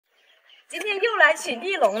今天又来取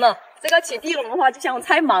地笼了。这个取地笼的话，就像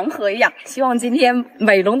拆盲盒一样，希望今天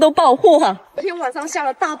每笼都爆货哈。昨天晚上下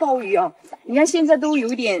了大暴雨啊，你看现在都有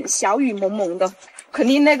点小雨蒙蒙的，肯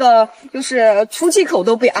定那个就是出气口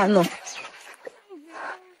都被安了。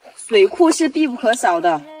水库是必不可少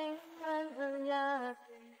的。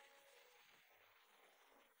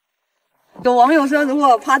有网友说，如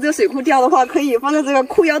果怕这个水库掉的话，可以放在这个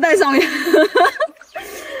裤腰带上面，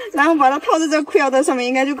然后把它套在这个裤腰带上面，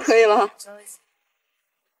应该就可以了。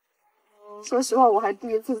说实话，我还第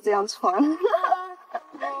一次这样穿。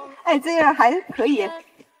哎，这个还可以。哎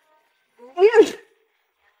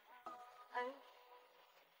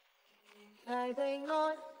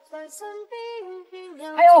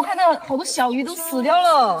呀，我看到好多小鱼都死掉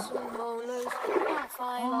了。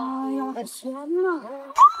哎呀，我的天呐！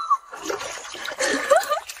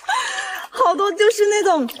好多就是那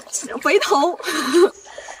种肥头，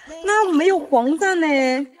那没有黄鳝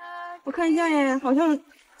呢？我看一下耶，好像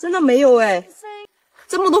真的没有哎，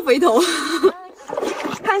这么多肥头。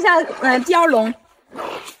看一下，第二笼。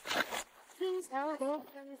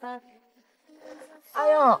哎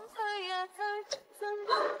呀，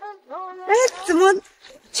哎，怎么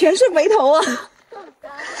全是肥头啊？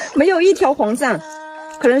没有一条黄鳝，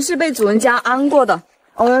可能是被主人家安过的。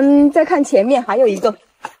我们再看前面，还有一个。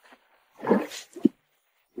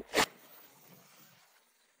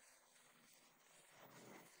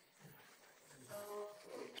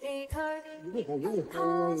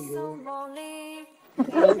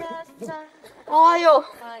哎呦，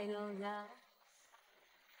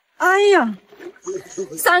哎呀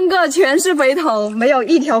，3个全是肥头，没有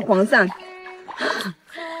一条黄鳝，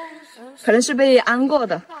可能是被安过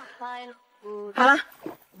的。好了，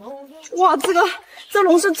哇，这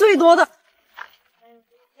笼是最多的。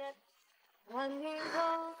舀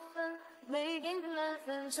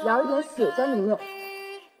一点水在里面。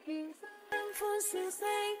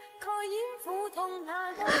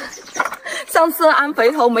上次安肥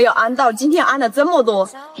头没有安到，今天安了这么多，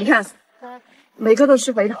你看，每个都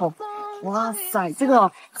是肥头。哇塞，这个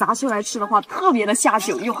炸出来吃的话，特别的下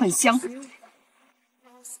酒，又很香。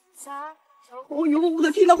哦呦，我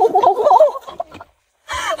的天呐，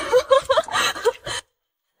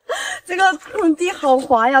这个地好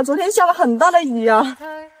滑呀！昨天下了很大的雨啊。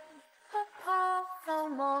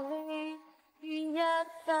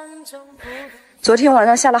昨天晚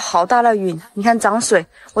上下了好大的雨，你看涨水，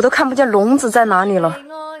我都看不见笼子在哪里了。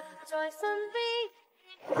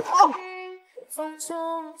哦，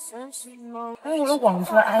哎，我的网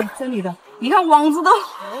子，哎，这里的，你看网子都，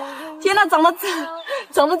天呐，长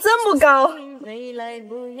得这么高。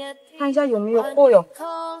看一下有没有货哟。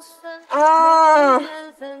啊，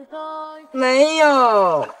没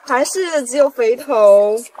有，还是只有肥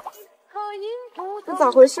头。这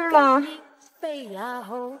咋回事啦？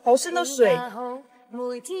好深的水，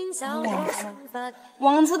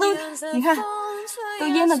网子都，你看，都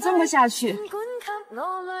淹得这么下去。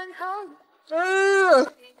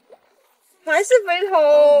还是肥头。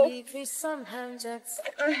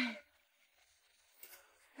哎，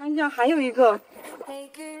看一下还有一个。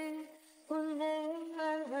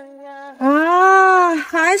啊，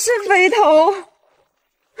还是肥头。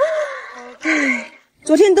唉。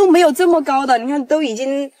昨天都没有这么高的，你看都已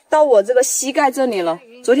经到我这个膝盖这里了。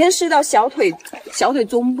昨天是到小腿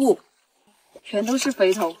中部，全都是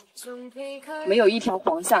肥头，没有一条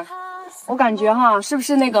黄鳝。我感觉哈，是不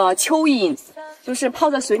是那个蚯蚓，就是泡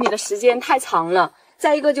在水里的时间太长了？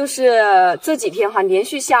再一个就是这几天哈连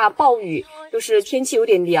续下暴雨，就是天气有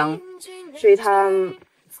点凉，所以它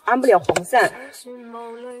安不了黄鳝。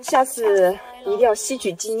下次一定要吸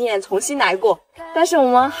取经验，重新来过。但是我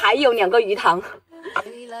们还有2个鱼塘。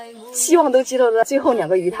希望都记录到最后2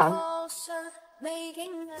个鱼塘。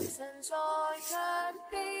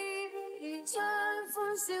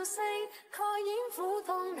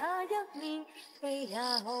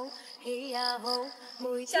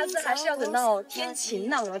下次还是要等到天晴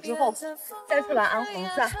朗了之后，再次来安黄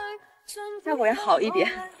鳝，效果要好一点。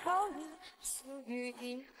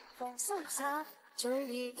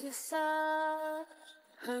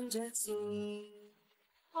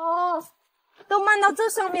哦。都漫到这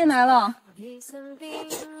上面来了，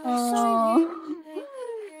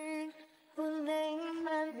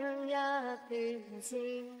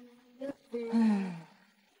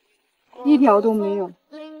一条都没有，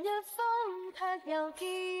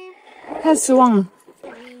太失望了。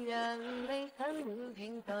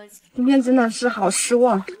今天真的是好失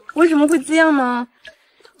望，为什么会这样呢？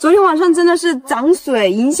昨天晚上真的是涨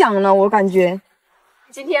水影响了，我感觉。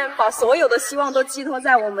今天把所有的希望都寄托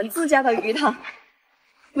在我们自家的鱼塘，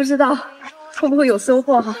不知道会不会有收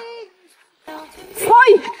获哈？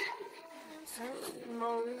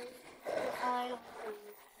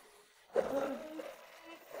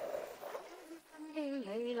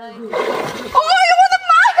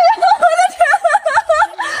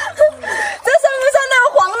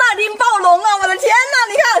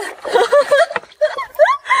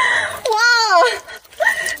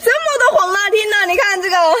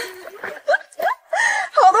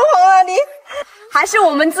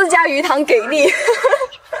常给力，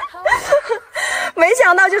没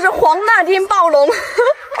想到就是黄辣丁暴龙，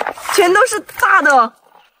全都是大的。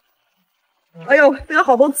哎呦，这个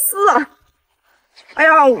好多刺啊！哎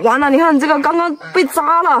呀，完了！你看这个刚刚被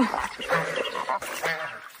扎了。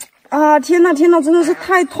啊，天呐天呐，真的是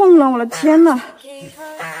太痛了！我的天呐，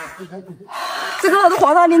这个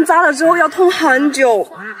黄辣丁扎了之后要痛很久。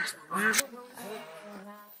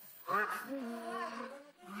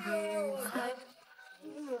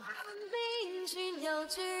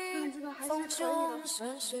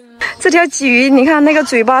这条鲫鱼，你看那个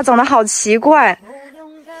嘴巴长得好奇怪。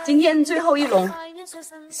今天最后一笼，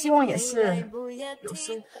希望也是有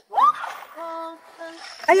收获。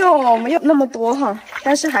哎呦，没有那么多哈，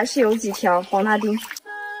但是还是有几条黄辣丁。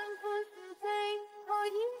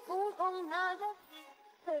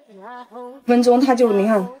5分钟它就，你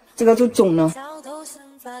看这个就肿了。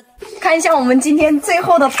看一下我们今天最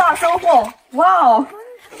后的大收获，哇哦！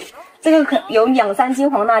这个可有2、3斤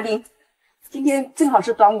黄辣丁，今天正好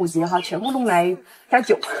是端午节哈，全部弄来加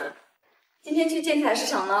酒。今天去建材市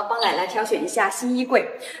场呢，帮奶奶挑选一下新衣柜。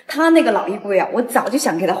她那个老衣柜啊，我早就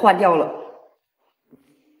想给她换掉了。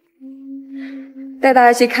带大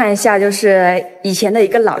家去看一下，就是以前的一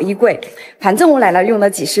个老衣柜，反正我奶奶用了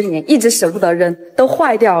几十年，一直舍不得扔，都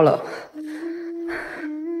坏掉了。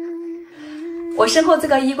我身后这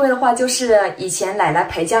个衣柜的话，就是以前奶奶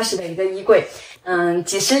陪嫁时的一个衣柜。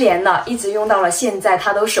几十年了，一直用到了现在，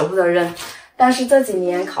她都舍不得扔。但是这几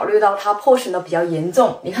年考虑到它破损的比较严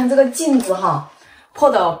重，你看这个镜子哈，破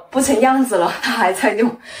的不成样子了，它还在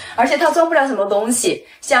用，而且它装不了什么东西，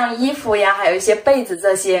像衣服呀，还有一些被子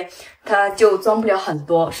这些，它就装不了很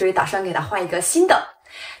多，所以打算给它换一个新的。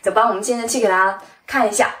走吧，我们现在去给大家看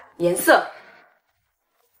一下颜色。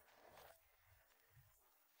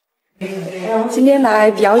今天来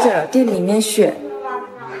表姐店里面选。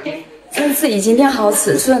上次已经练好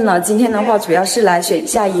尺寸了，今天的话主要是来选一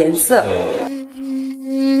下颜色。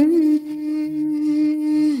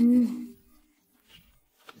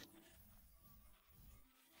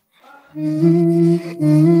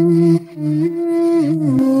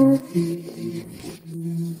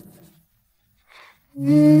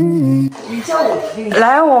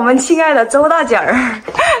来，我们亲爱的周大姐儿，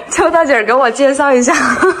周大姐儿给我介绍一下。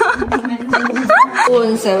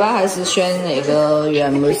纹色吧，还是选那个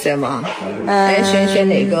原木色嘛？选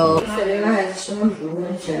那个。色的还是喜欢不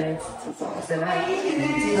纹色的，色的还是。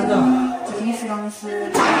这种是刚是。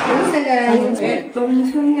这个农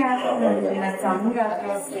村啊，脏啊，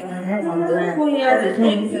可以啊，这种颜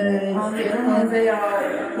色，这种颜色要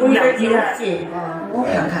要几我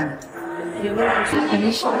看看。很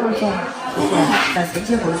少那种，但是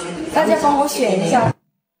这回去。大家帮我选一下。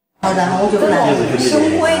好，然后我就这种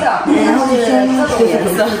深灰的，然后是这种颜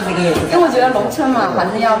色，因为我觉得农村嘛，反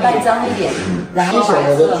正要带脏一点。然后现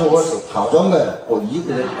在的如果是套装的和衣服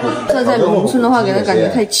的，这在农村的话，给人感觉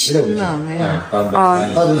太轻了，哎呀。啊，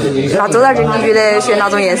那周大姐，你觉得选哪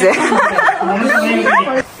种颜色？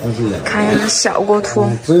看一下效果图。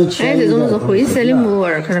哎，这种是灰色的木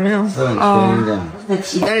纹，看到没有？哦。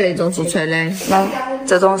替代那种做出来的。来，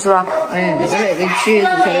这种是吧？哎，那个橘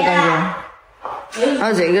做出来的感觉。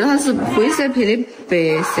啊，这个它是灰色配的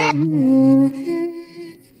白色。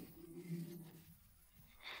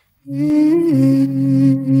这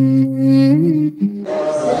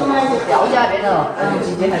种还是标价的了，直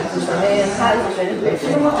接还是说的，它还是说的白色，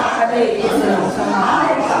它的也是农村嘛。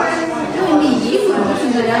因为你衣服不是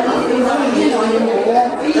这样，你用的多，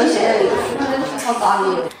到现在好大的。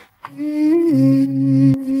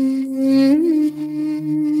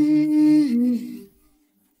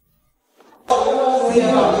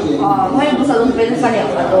啊，它也不是那种非常闪亮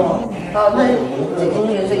那种，它这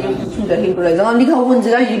种颜色也存在很多的。然后你看纹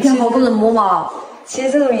这个一天好多人摸嘛。其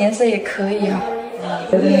实这种颜色也可以哈。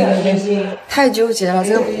太纠结了，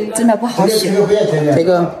这个真的不好选。这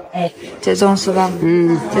个，这种是吧？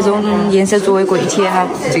这种颜色作为柜贴哈。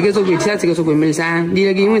这个做柜贴，这个做柜门噻。你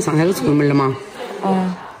那个因为上海都是柜门的嘛。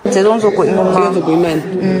这种做柜门吗？这个做柜门。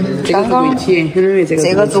这个做柜贴，相当于这个。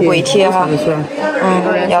这个做柜贴哈。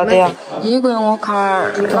要的呀。衣柜我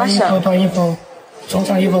看哪像？短衣服、中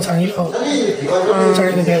长衣服、长衣服，这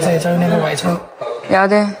儿有个别针，这儿有2个外层。要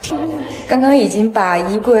的。刚刚已经把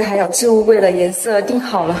衣柜还有置物柜的颜色定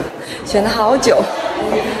好了，选了好久，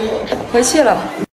回去了。